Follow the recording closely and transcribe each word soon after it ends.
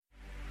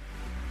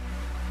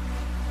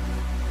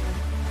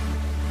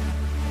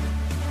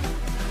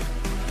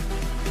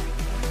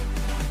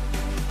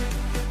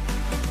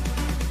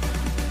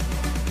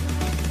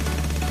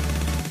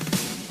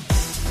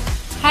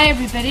Hi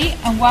everybody,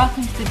 and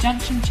welcome to the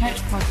Junction Church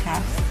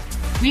podcast.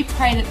 We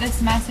pray that this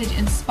message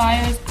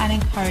inspires and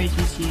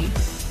encourages you.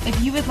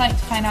 If you would like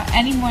to find out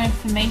any more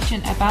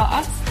information about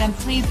us, then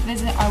please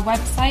visit our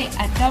website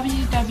at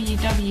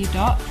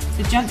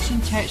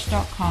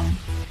www.thejunctionchurch.com.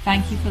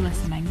 Thank you for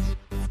listening.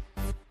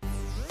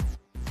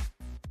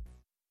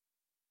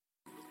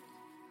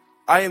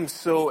 I am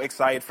so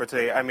excited for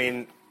today.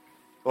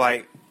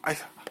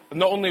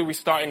 Not only are we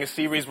starting a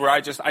series where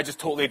I just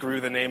totally agree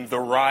with the name, The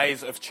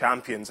Rise of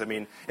Champions.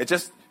 It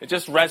just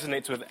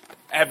resonates with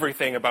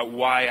everything about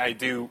why I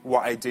do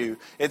what I do.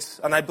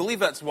 And I believe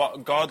that's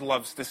what God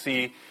loves to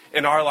see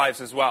in our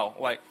lives as well.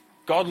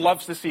 God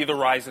loves to see the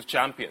rise of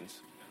champions.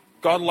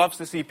 God loves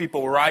to see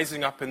people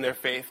rising up in their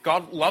faith.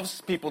 God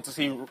loves people to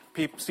see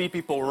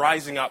people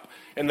rising up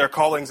in their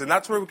callings, and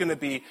that's where we're going to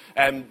be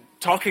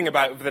talking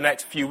about over the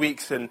next few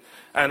weeks. And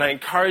I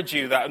encourage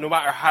you that no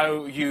matter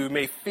how you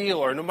may feel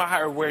or no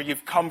matter where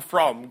you've come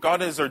from,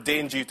 God has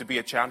ordained you to be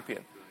a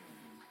champion.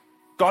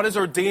 God has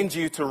ordained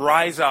you to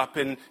rise up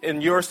in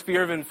your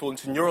sphere of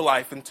influence in your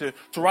life and to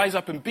rise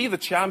up and be the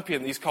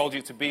champion that He's called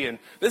you to be. And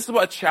this is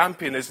what a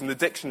champion is in the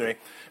dictionary.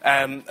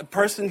 A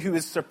person who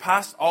has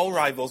surpassed all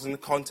rivals in the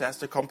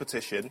contest or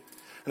competition,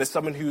 and is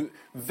someone who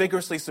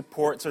vigorously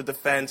supports or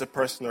defends a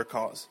person or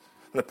cause.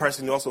 And a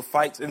person who also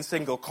fights in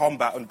single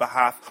combat on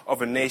behalf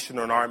of a nation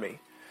or an army.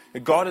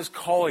 And God is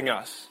calling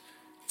us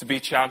to be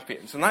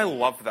champions. And I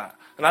love that.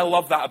 And I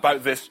love that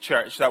about this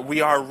church, that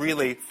we are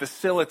really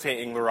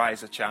facilitating the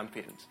rise of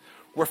champions.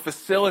 We're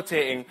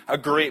facilitating a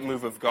great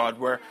move of God.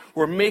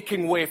 We're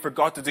making way for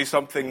God to do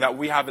something that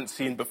we haven't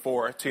seen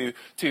before, to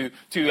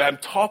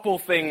topple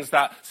things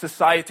that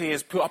society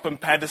has put up on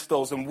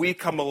pedestals, and we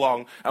come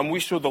along and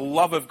we show the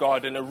love of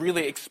God, and it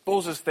really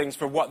exposes things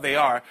for what they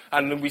are.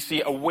 And then we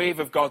see a wave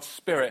of God's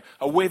Spirit,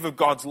 a wave of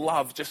God's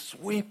love just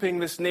sweeping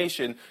this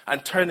nation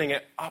and turning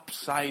it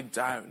upside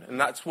down.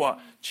 And that's what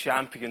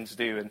champions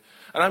do. And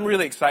I'm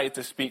really excited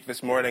to speak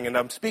this morning, and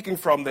I'm speaking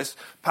from this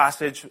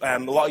passage. A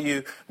lot of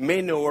you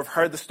may know or have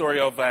heard the story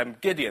of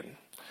Gideon.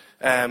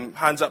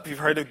 Hands up if you've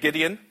heard of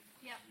Gideon.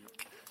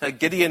 Yeah.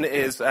 Gideon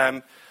is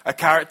a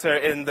character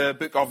in the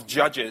book of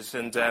Judges,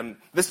 and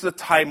this is a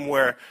time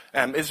where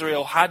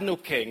Israel had no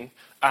king,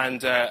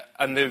 and there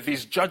are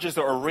these judges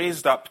that were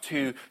raised up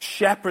to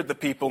shepherd the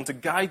people and to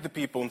guide the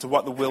people into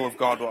what the will of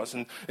God was.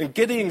 And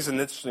Gideon's an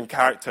interesting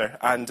character,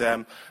 and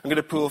I'm going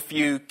to pull a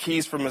few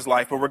keys from his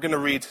life, but we're going to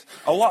read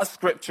a lot of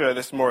scripture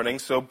this morning,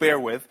 so bear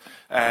with.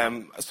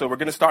 So we're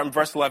going to start in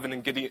verse 11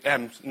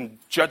 in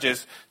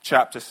Judges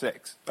chapter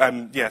 6.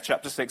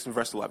 Chapter 6 and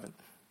verse 11.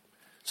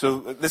 So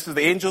this is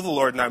the angel of the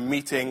Lord now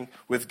meeting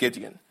with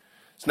Gideon.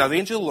 So now the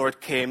angel of the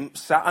Lord came,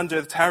 sat under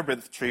the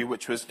terebinth tree,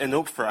 which was in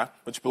Ophrah,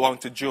 which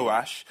belonged to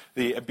Joash,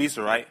 the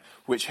Abiezrite,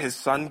 which his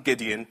son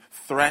Gideon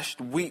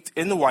threshed wheat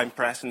in the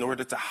winepress in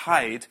order to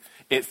hide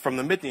it from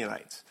the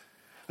Midianites.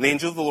 And the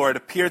angel of the Lord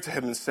appeared to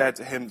him and said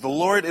to him, "The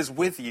Lord is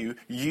with you,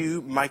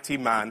 you mighty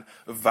man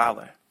of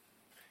valor."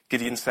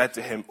 Gideon said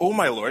to him, "O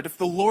my Lord, if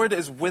the Lord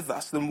is with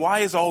us, then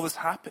why has all this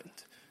happened?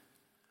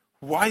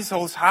 Why has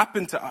all this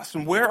happened to us?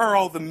 And where are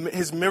all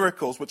his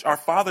miracles, which our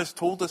fathers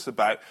told us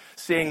about,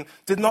 saying,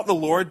 did not the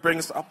Lord bring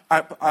us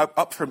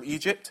up from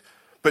Egypt?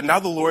 But now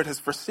the Lord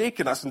has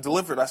forsaken us and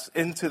delivered us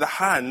into the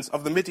hands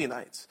of the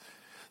Midianites."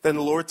 Then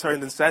the Lord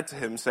turned and said to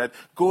him,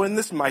 "Go in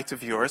this might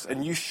of yours,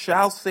 and you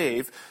shall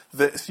save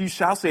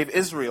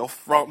Israel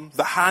from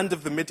the hand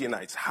of the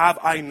Midianites. Have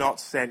I not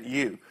sent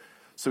you?"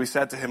 So he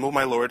said to him, "O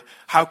my Lord,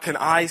 how can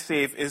I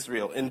save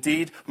Israel?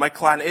 Indeed, my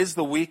clan is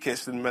the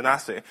weakest in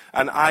Manasseh,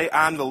 and I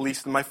am the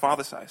least in my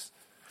father's house."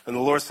 And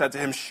the Lord said to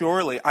him,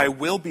 "Surely I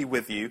will be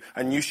with you,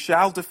 and you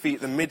shall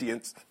defeat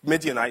the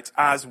Midianites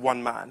as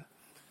one man."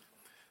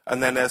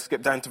 And then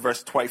skip down to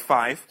verse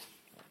 25.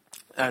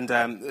 And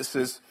this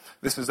is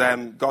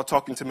God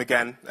talking to him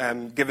again,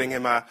 giving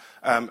him a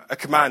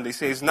command. He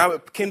says, "Now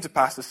it came to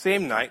pass the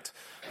same night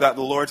that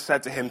the Lord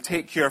said to him,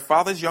 take your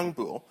father's young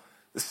bull,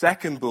 the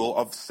second bull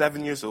of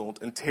 7 years old,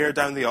 and tear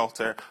down the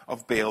altar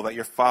of Baal that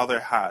your father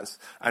has,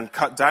 and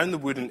cut down the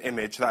wooden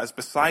image that is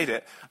beside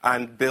it,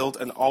 and build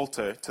an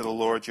altar to the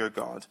Lord your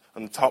God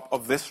on the top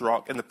of this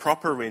rock in the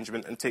proper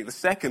arrangement, and take the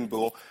second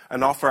bull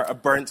and offer a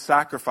burnt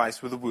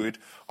sacrifice with the wood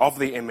of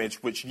the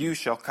image which you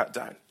shall cut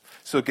down."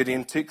 So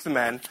Gideon took the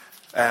men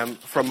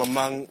from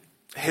among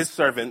his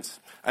servants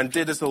and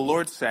did as the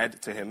Lord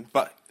said to him.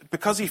 But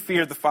because he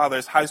feared the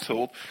father's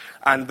household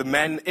and the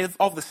men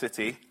of the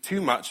city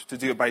too much to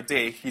do it by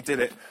day, he did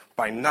it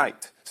by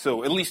night.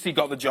 So at least he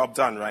got the job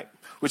done, right?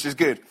 Which is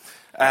good.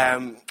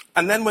 And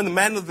then when the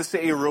men of the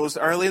city arose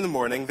early in the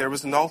morning, there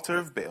was an altar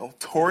of Baal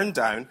torn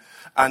down,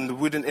 and the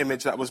wooden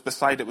image that was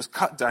beside it was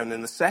cut down,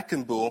 and the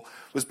second bull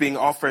was being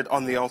offered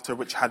on the altar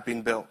which had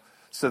been built.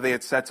 So they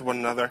had said to one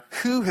another,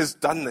 "Who has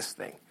done this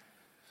thing?"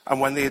 And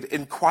when they had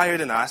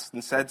inquired and asked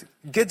and said,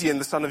 "Gideon,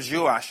 the son of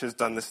Joash, has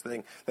done this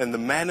thing," then the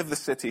men of the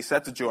city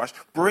said to Joash,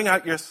 "Bring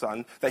out your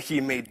son, that he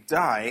may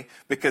die,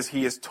 because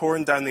he has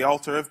torn down the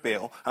altar of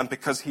Baal, and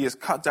because he has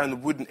cut down the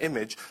wooden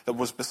image that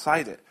was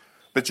beside it."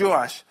 But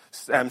Joash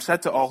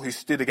said to all who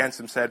stood against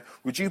him, said,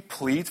 "Would you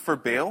plead for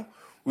Baal?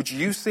 Would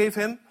you save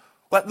him?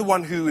 Let the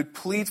one who would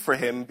plead for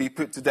him be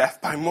put to death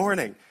by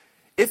morning.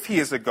 If he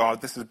is a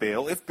god," this is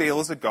Baal, "if Baal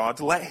is a god,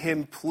 let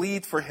him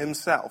plead for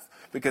himself,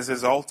 because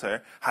his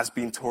altar has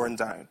been torn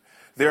down."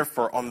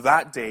 Therefore, on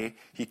that day,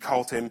 he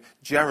called him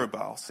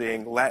Jerubbaal,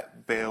 saying,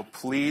 "Let Baal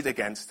plead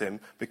against him,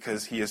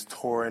 because he has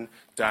torn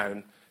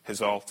down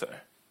his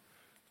altar."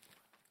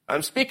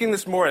 I'm speaking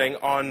this morning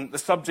on the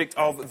subject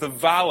of the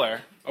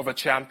valor of a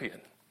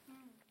champion.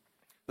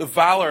 The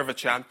valor of a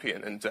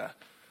champion. And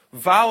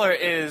valor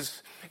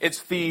is,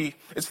 it's the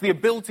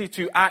ability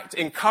to act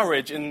in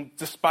courage in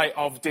despite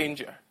of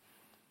danger.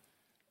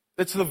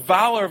 It's the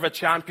valor of a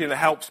champion that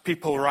helps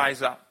people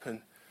rise up.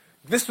 And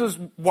this was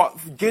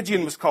what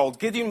Gideon was called.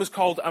 Gideon was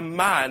called a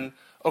man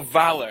of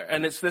valor.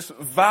 And it's this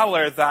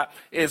valor that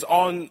is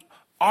on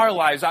our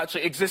lives,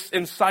 actually exists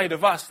inside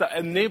of us, that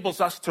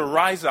enables us to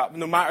rise up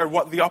no matter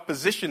what the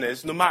opposition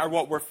is, no matter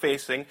what we're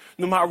facing,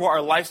 no matter what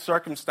our life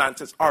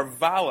circumstances. Our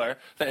valor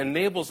that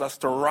enables us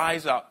to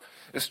rise up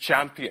as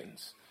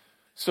champions.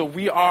 So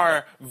we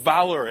are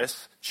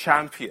valorous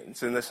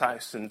champions in this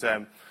house. And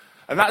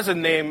that is a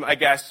name, I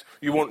guess,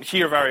 you won't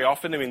hear very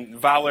often. I mean,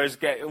 valor is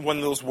one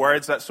of those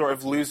words that sort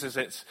of loses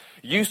its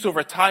use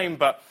over time.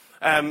 But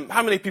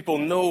how many people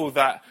know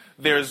that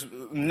there's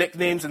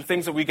nicknames and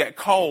things that we get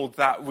called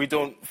that we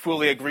don't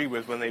fully agree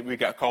with when we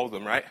get called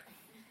them, right?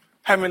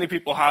 How many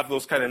people have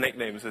those kind of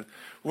nicknames? And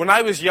when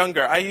I was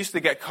younger, I used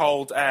to get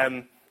called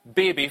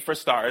Baby, for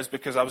starters,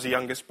 because I was the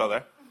youngest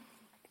brother.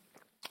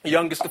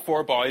 Youngest of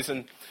 4 boys,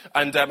 and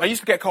I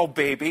used to get called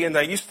Baby, and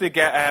I used to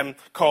get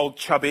called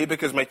Chubby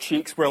because my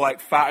cheeks were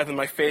like fatter than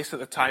my face at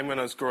the time when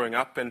I was growing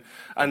up, and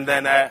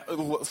then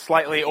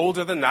slightly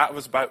older than that,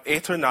 was about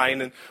 8 or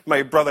 9, and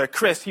my brother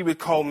Chris, he'd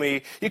call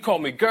me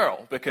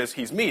Girl because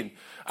he's mean,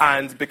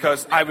 and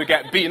because I would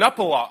get beaten up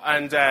a lot,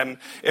 and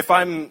if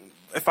I'm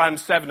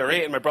 7 or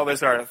 8 and my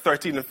brothers are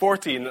 13 and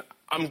 14,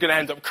 I'm going to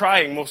end up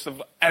crying most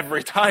of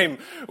every time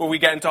when we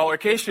get into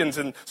altercations.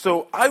 And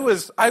so I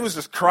was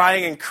just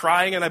crying,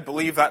 and I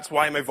believe that's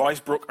why my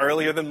voice broke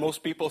earlier than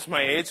most people's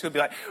my age. So it'd be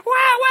like, wah,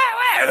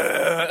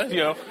 wah, wah, you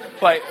know,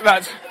 like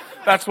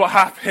that's what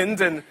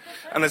happened. And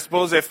I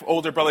suppose if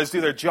older brothers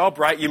do their job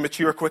right, you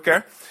mature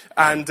quicker.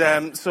 And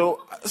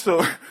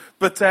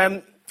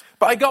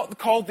but I got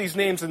called these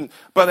names,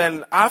 but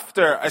then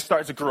after I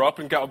started to grow up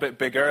and get a bit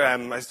bigger,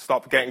 I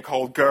stopped getting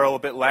called Girl a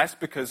bit less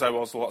because I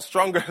was a lot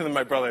stronger than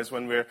my brothers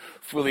when we were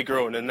fully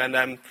grown. And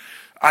then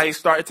I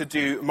started to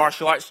do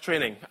martial arts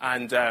training,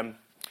 and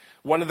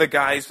one of the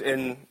guys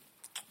in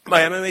my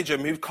MMA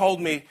gym, he called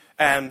me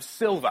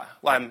Silva,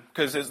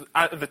 because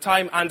at the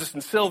time Anderson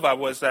Silva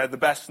was the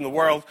best in the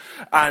world.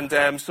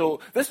 And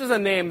so this is a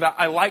name that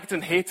I liked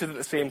and hated at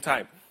the same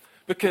time,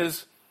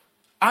 because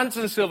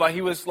Anderson Silva,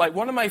 he was like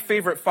one of my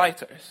favorite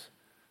fighters.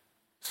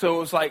 So it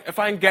was like, if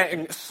I'm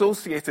getting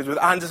associated with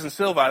Anderson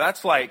Silva,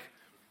 that's like,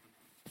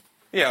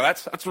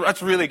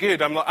 that's really good.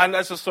 And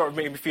that just sort of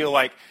made me feel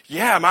like,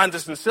 yeah, I'm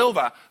Anderson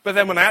Silva. But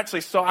then when I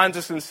actually saw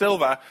Anderson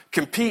Silva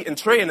compete and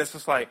train, it's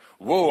just like,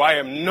 whoa, I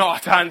am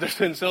not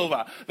Anderson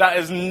Silva.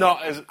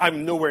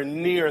 I'm nowhere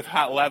near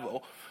that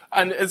level.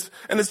 And it's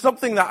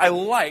something that I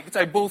liked.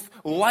 I both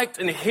liked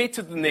and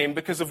hated the name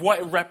because of what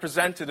it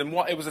represented and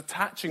what it was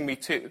attaching me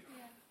to.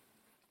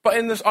 But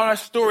on our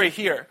story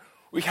here,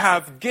 we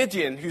have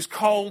Gideon, who's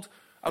called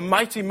a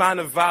mighty man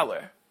of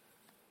valor.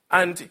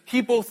 And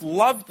he both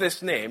loved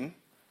this name,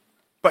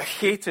 but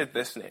hated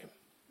this name.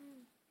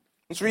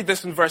 Let's read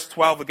this in verse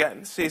 12 again.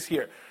 It says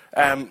here,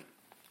 the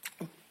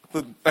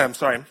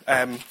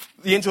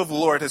angel of the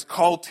Lord has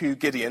called to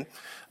Gideon,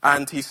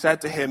 and he said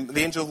to him,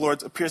 the angel of the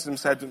Lord appears to him and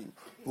said to him,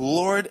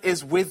 "Lord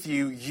is with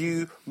you,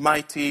 you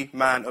mighty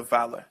man of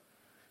valor."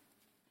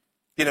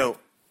 You know,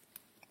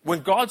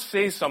 when God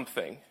says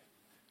something,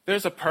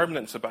 there's a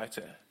permanence about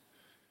it.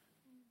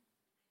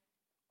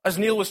 As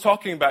Neil was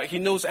talking about, he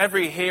knows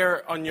every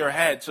hair on your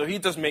head, so he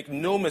does make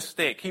no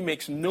mistake. He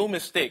makes no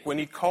mistake when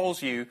he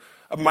calls you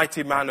a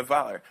mighty man of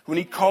valor. When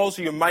he calls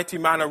you a mighty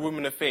man or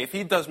woman of faith,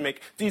 he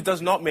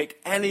does not make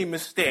any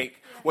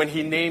mistake when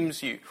he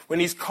names you. When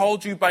he's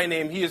called you by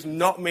name, he has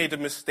not made a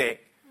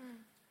mistake.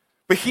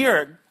 But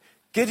here,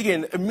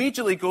 Gideon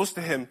immediately goes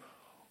to him,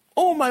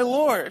 "Oh, my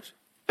Lord,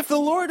 if the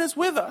Lord is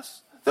with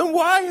us, then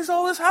why has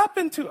all this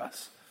happened to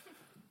us?"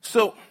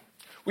 So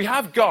we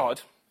have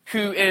God,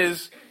 who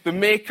is the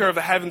maker of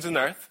the heavens and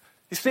earth.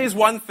 He says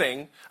one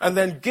thing, and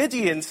then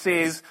Gideon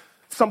says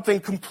something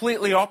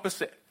completely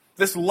opposite.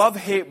 This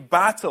love-hate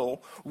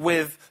battle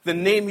with the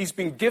name he's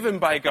been given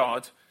by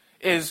God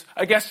is,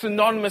 I guess,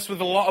 synonymous with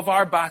a lot of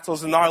our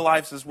battles in our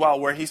lives as well,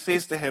 where he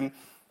says to him,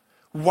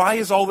 "Why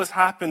has all this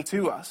happened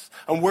to us?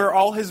 And where are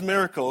all his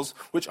miracles,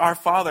 which our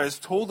fathers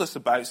told us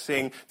about,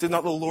 saying, 'Did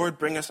not the Lord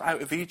bring us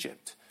out of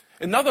Egypt?'"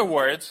 In other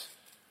words,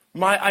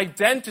 my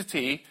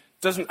identity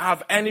doesn't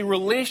have any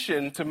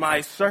relation to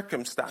my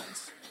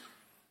circumstance.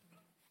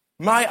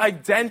 My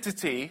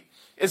identity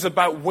is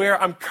about where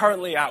I'm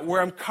currently at,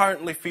 where I'm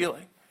currently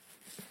feeling.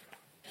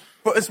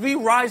 But as we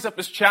rise up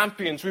as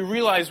champions, we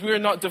realize we are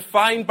not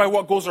defined by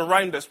what goes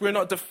around us. We're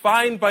not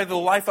defined by the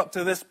life up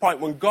to this point.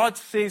 When God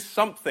says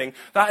something,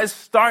 that has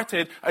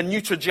started a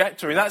new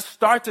trajectory. That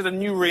started a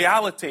new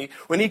reality.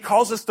 When he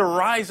calls us to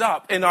rise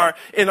up in our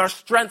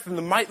strength and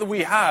the might that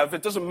we have,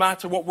 it doesn't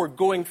matter what we're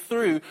going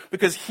through,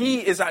 because he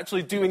is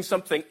actually doing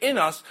something in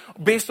us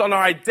based on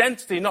our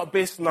identity, not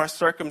based on our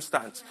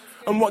circumstance.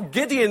 And what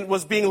Gideon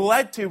was being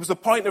led to was the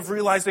point of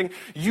realizing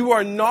you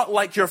are not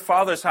like your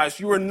father's house.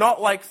 You are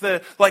not like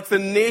the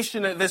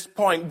nation at this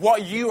point.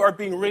 What you are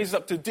being raised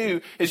up to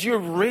do is you're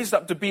raised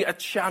up to be a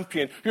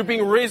champion. You're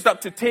being raised up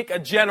to take a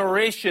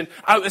generation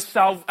out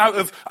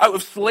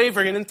of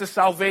slavery and into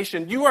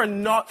salvation. You are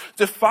not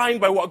defined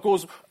by what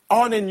goes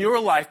on in your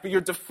life, but you're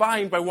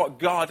defined by what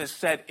God has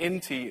said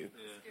into you.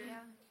 Yeah.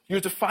 You're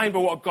defined by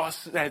what God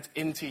said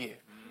into you. Yeah.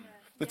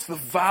 It's the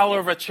valor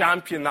of a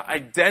champion that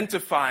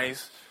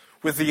identifies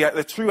with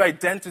the true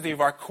identity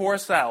of our core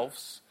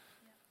selves,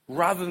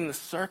 rather than the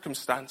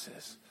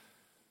circumstances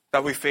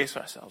that we face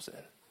ourselves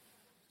in.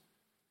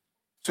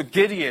 So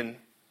Gideon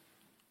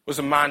was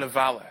a man of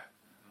valor.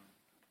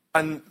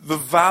 And the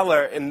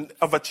valor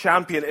of a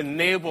champion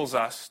enables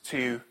us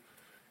to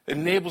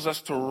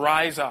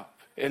rise up.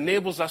 It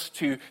enables us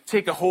to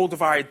take a hold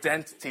of our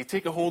identity,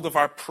 take a hold of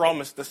our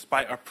promise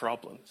despite our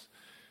problems.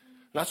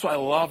 And that's what I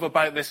love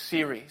about this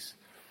series.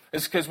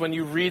 It's because when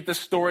you read the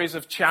stories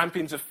of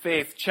champions of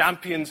faith,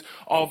 champions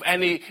of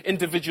any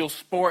individual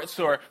sports,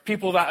 or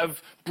people that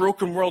have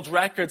broken world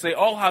records, they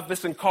all have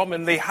this in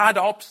common. They had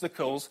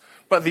obstacles,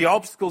 but the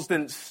obstacles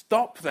didn't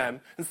stop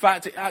them. In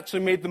fact, it actually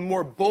made them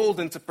more bold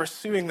into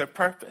pursuing their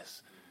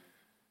purpose.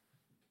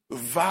 The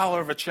valor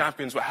of a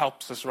champion is what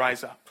helps us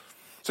rise up.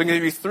 So I'm going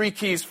to give you 3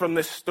 keys from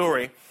this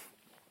story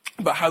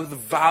about how the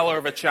valor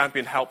of a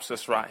champion helps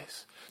us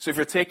rise. So if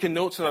you're taking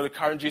notes, and I would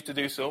encourage you to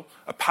do so.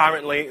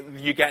 Apparently,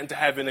 you get into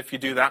heaven if you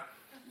do that.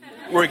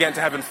 We're getting to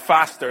heaven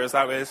faster, as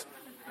that is.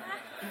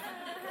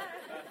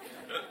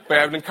 But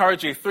I would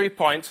encourage you 3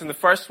 points. And the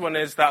first one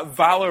is that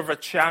valor of a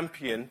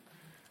champion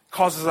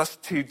causes us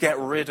to get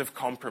rid of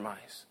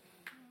compromise.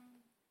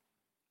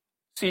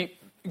 See,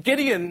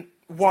 Gideon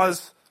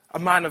was a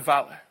man of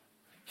valor.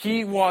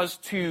 He was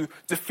to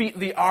defeat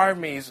the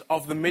armies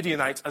of the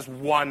Midianites as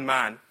one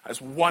man.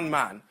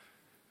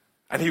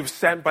 And he was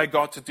sent by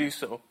God to do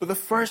so. But the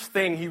first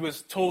thing he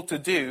was told to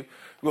do,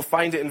 we'll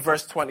find it in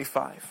verse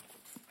 25.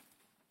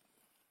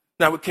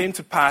 Now it came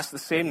to pass the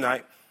same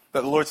night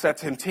that the Lord said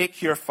to him,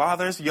 "Take your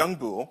father's young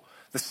bull,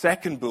 the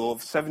second bull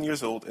of 7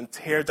 years old, and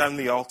tear down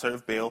the altar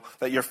of Baal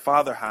that your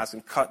father has,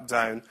 and cut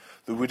down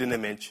the wooden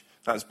image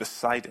that is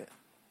beside it.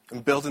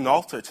 And build an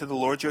altar to the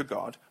Lord your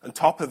God on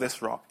top of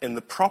this rock in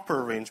the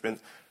proper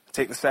arrangement.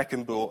 Take the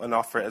second bull and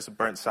offer it as a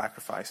burnt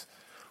sacrifice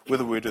with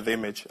the wood of the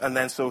image." And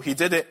then so he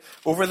did it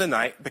over the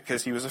night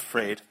because he was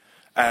afraid.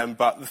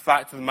 But the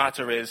fact of the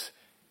matter is,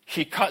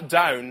 he cut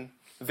down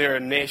their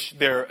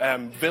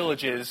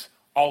village's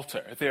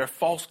altar, their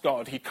false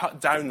god. He cut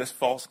down this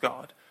false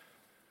god.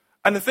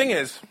 And the thing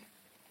is,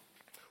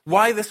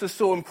 why this is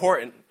so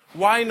important,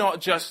 why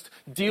not just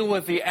deal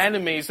with the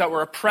enemies that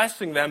were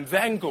oppressing them,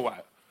 then go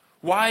out?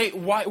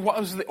 What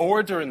was the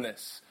order in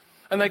this?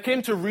 And I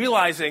came to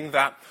realizing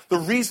that the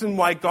reason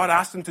why God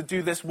asked him to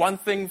do this one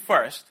thing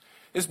first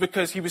is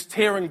because he was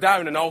tearing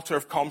down an altar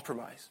of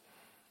compromise.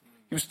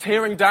 He was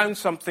tearing down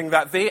something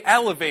that they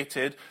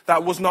elevated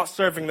that was not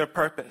serving their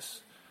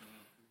purpose.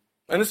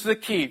 And this is the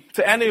key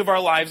to any of our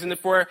lives. And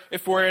if we're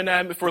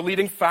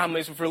leading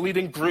families, if we're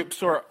leading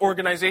groups or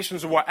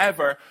organizations or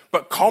whatever,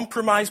 but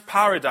compromised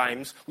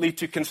paradigms lead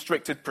to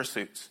constricted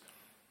pursuits.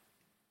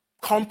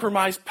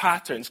 Compromised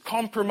patterns,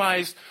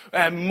 compromised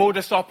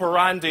modus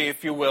operandi,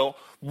 if you will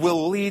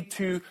lead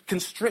to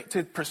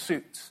constricted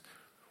pursuits.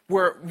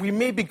 Where we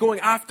may be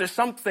going after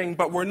something,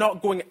 but we're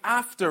not going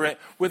after it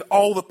with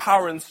all the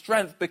power and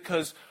strength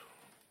because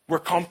we're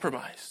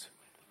compromised.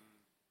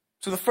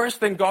 So the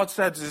first thing God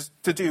said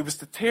to do was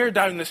to tear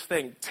down this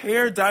thing,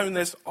 tear down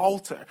this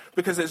altar,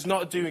 because it's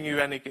not doing you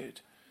any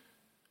good.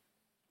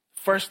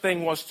 First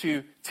thing was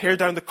to tear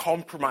down the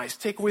compromise,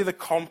 take away the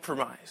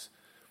compromise.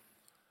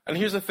 And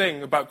here's the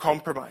thing about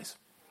compromise.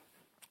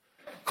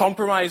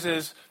 Compromise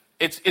is,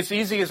 it's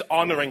easy as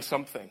honoring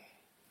something.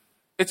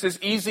 It's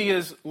as easy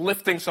as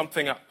lifting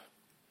something up.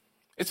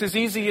 It's as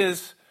easy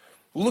as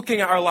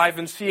looking at our life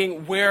and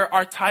seeing where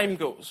our time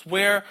goes,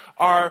 where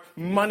our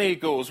money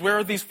goes, where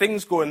are these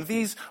things going.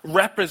 These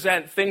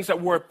represent things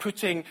that we're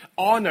putting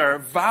honor,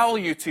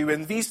 value to,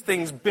 and these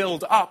things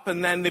build up,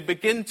 and then they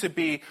begin to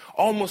be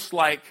almost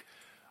like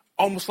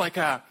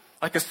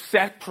a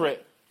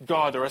separate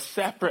God or a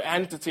separate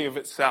entity of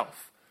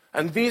itself.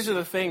 And these are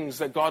the things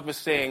that God was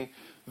saying,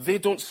 they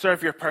don't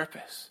serve your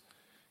purpose.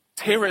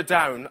 Tear it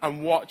down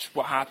and watch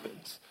what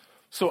happens.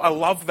 So I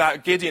love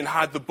that Gideon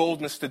had the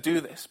boldness to do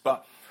this,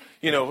 but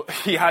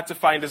he had to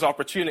find his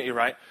opportunity,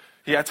 right?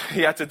 He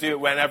had to do it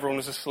when everyone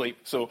was asleep,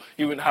 so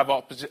he wouldn't have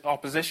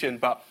opposition.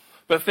 But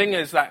the thing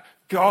is that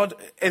God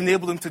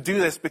enabled him to do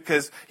this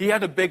because he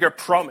had a bigger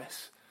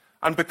promise.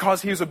 And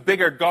because he was a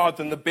bigger god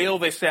than the Baal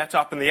they set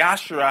up and the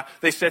Asherah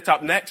they set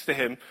up next to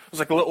him, it was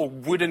like a little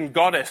wooden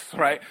goddess,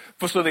 right?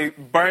 So they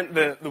burnt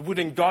the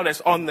wooden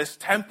goddess on this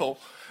temple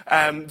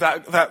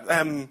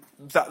that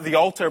the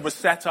altar was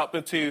set up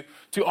to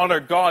honor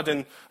God.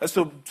 And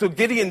so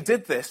Gideon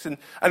did this.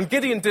 And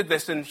Gideon did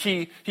this, and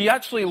he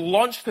actually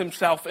launched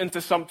himself into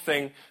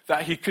something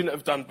that he couldn't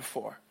have done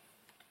before.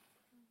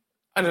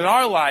 And in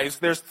our lives,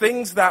 there's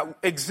things that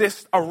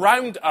exist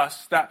around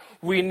us that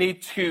we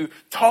need to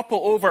topple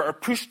over or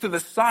push to the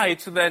side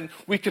so then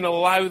we can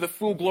allow the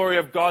full glory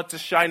of God to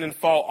shine and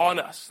fall on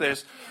us.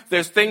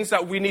 There's things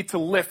that we need to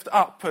lift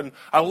up. And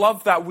I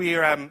love that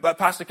that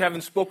Pastor Kevin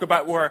spoke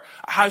about we're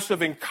a house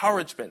of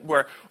encouragement,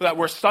 that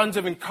we're sons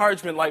of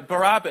encouragement like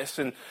Barabbas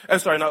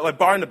not like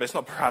Barnabas,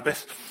 not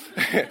Barabbas.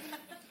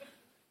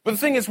 But the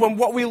thing is, when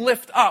what we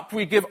lift up,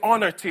 we give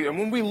honor to. And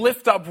when we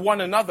lift up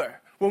one another,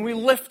 when we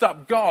lift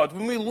up God,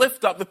 when we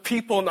lift up the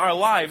people in our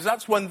lives,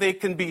 that's when they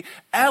can be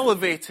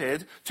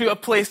elevated to a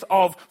place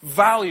of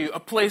value, a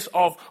place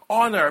of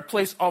honor, a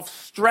place of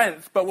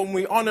strength. But when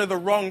we honor the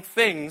wrong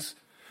things,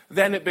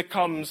 then it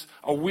becomes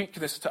a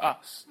weakness to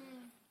us.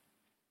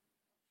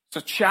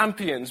 So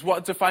champions,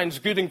 what defines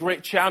good and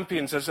great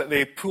champions is that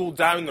they pull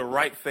down the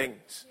right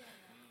things.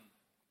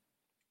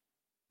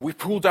 We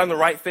pull down the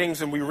right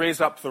things and we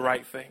raise up the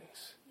right things.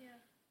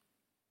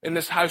 In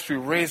this house, we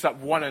raise up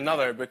one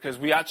another because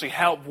we actually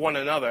help one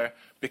another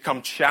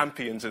become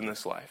champions in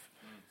this life.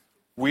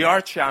 We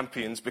are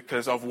champions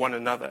because of one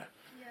another.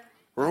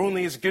 We're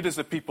only as good as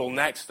the people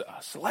next to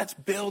us. So let's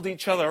build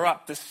each other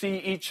up to see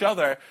each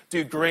other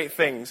do great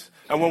things.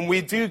 And when we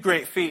do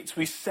great feats,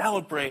 we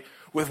celebrate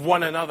with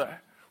one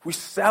another. We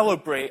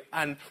celebrate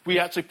and we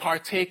actually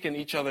partake in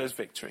each other's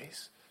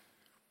victories.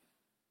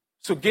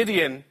 So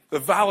Gideon, the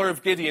valor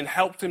of Gideon,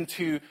 helped him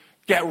to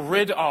get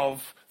rid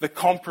of the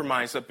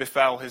compromise that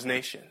befell his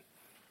nation.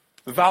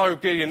 The valor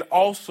of Gideon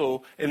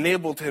also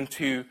enabled him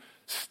to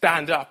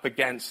stand up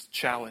against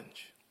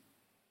challenge.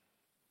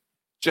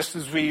 Just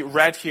as we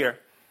read here,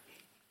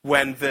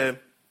 when the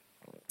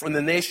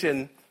village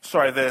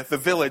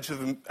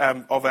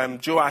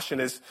of Joash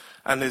and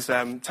his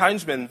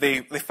townsmen,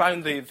 they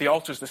found the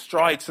altars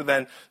destroyed. So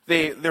then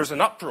there's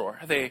an uproar.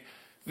 They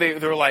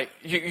were like,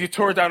 you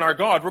tore down our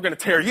God. We're going to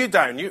tear you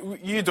down.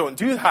 You don't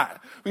do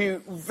that.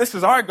 This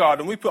is our God,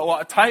 and we put a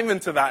lot of time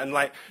into that. And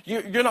like,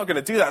 you're not going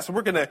to do that. So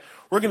we're going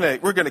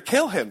to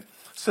kill him.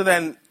 So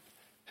then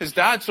his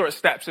dad sort of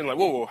steps in like,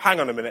 whoa, hang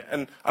on a minute.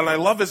 And I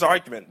love his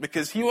argument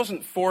because he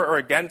wasn't for or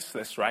against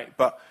this, right?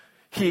 But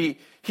he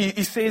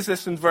says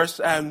this in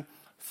verse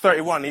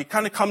 31. He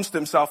kind of comes to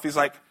himself. He's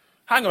like,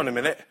 hang on a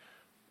minute.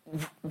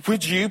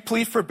 Would you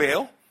plead for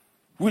Baal?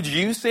 Would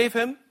you save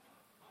him?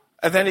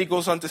 And then he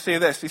goes on to say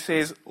this. He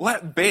says,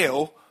 let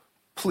Baal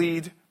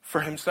plead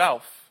for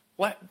himself.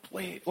 Let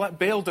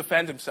Baal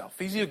defend himself.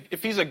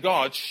 If he's a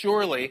god,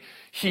 surely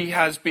he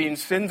has been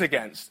sinned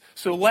against.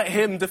 So let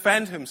him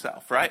defend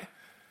himself, right?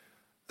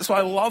 So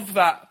I love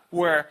that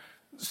where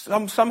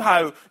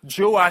somehow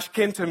Joash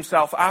came to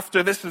himself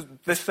after this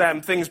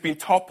thing's been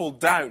toppled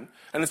down.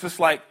 And it's just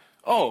like,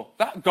 oh,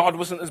 that God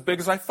wasn't as big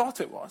as I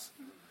thought it was.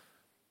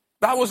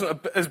 That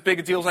wasn't as big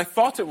a deal as I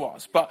thought it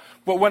was. But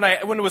when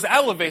it was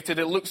elevated,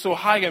 it looked so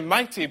high and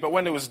mighty. But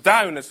when it was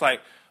down, it's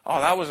like,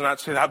 oh, that wasn't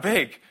actually that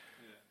big.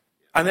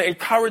 And it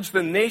encouraged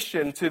the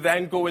nation to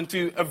then go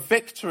into a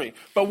victory.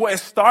 But what it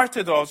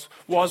started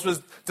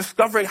was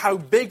discovering how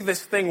big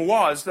this thing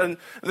was. And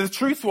the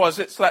truth was,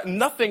 it's that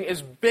nothing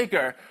is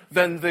bigger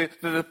than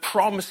the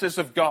promises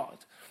of God,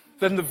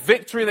 than the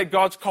victory that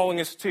God's calling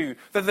us to,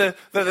 that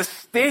the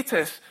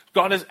status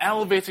God is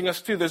elevating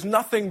us to. There's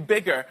nothing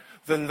bigger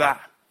than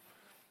that.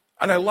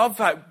 And I love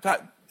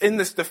that in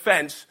this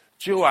defense,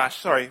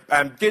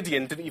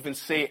 Gideon didn't even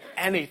say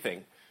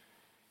anything.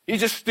 He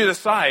just stood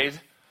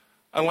aside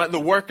and let the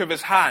work of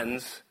his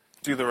hands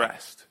do the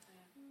rest.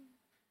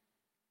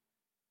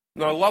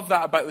 Now, I love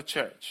that about the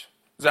church.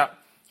 That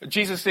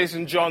Jesus says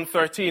in John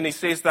 13, he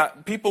says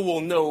that people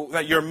will know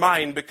that you're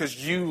mine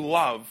because you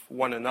love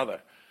one another.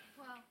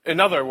 Wow. In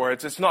other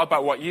words, it's not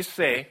about what you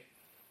say.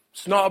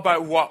 It's not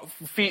about what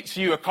feats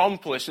you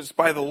accomplish. It's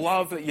by the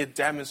love that you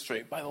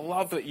demonstrate, by the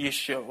love that you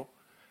show.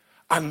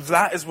 And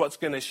that is what's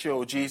going to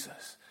show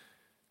Jesus.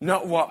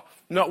 Not what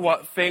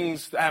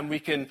things we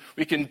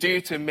can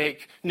do to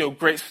make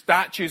great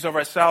statues of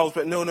ourselves,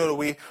 but no,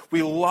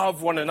 we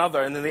love one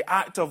another, and in the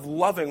act of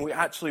loving, we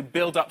actually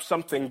build up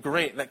something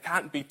great that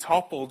can't be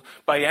toppled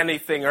by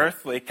anything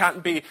earthly,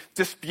 can't be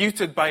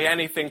disputed by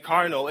anything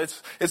carnal.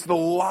 It's the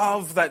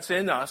love that's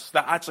in us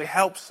that actually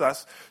helps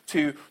us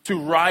to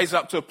rise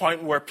up to a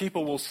point where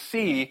people will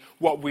see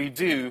what we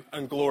do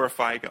and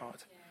glorify God.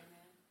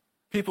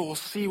 People will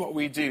see what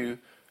we do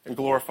and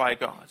glorify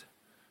God.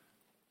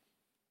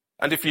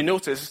 And if you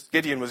notice,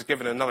 Gideon was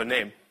given another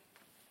name.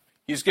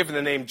 He's given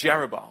the name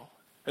Jerubbaal.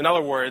 In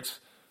other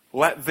words,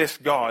 let this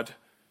God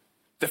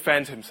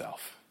defend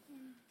himself.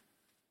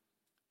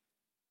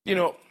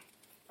 I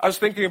was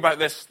thinking about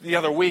this the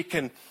other week,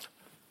 and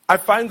I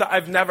found that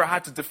I've never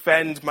had to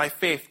defend my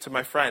faith to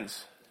my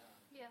friends.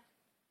 Yeah.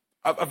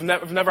 I've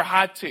never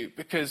had to,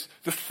 because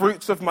the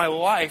fruits of my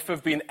life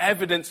have been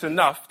evidence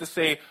enough to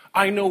say,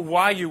 I know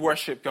why you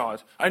worship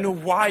God. I know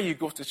why you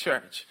go to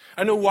church.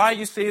 I know why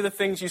you say the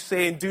things you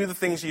say and do the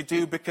things you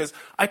do, because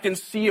I can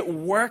see it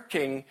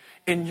working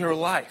in your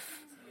life.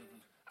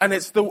 And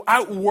it's the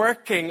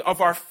outworking of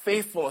our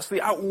faithfulness,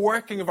 the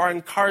outworking of our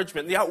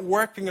encouragement, the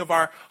outworking of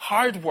our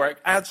hard work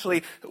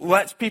actually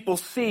lets people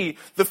see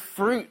the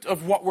fruit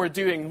of what we're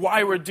doing,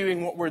 why we're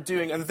doing what we're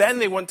doing. And then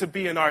they want to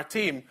be in our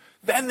team.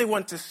 Then they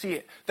want to see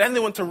it. Then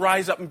they want to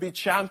rise up and be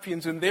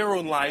champions in their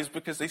own lives,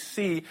 because they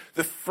see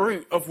the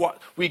fruit of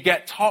what we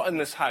get taught in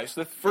this house,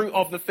 the fruit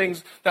of the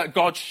things that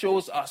God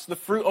shows us, the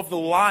fruit of the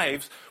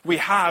lives we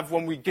have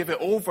when we give it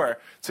over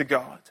to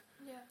God.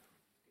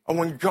 And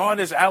when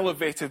God is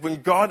elevated,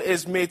 when God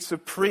is made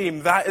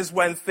supreme, that is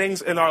when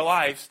things in our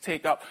lives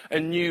take up a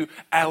new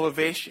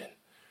elevation.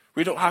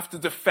 We don't have to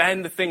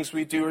defend the things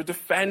we do or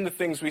defend the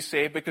things we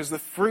say, because the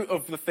fruit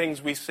of the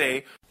things we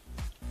say.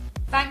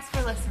 Thanks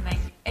for listening.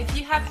 If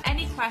you have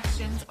any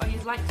questions or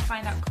you'd like to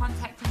find out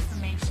contact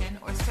information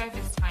or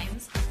service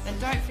times, then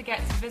don't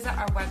forget to visit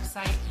our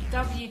website,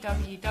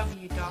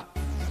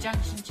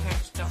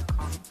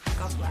 www.thejunctionchurch.com.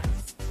 God bless.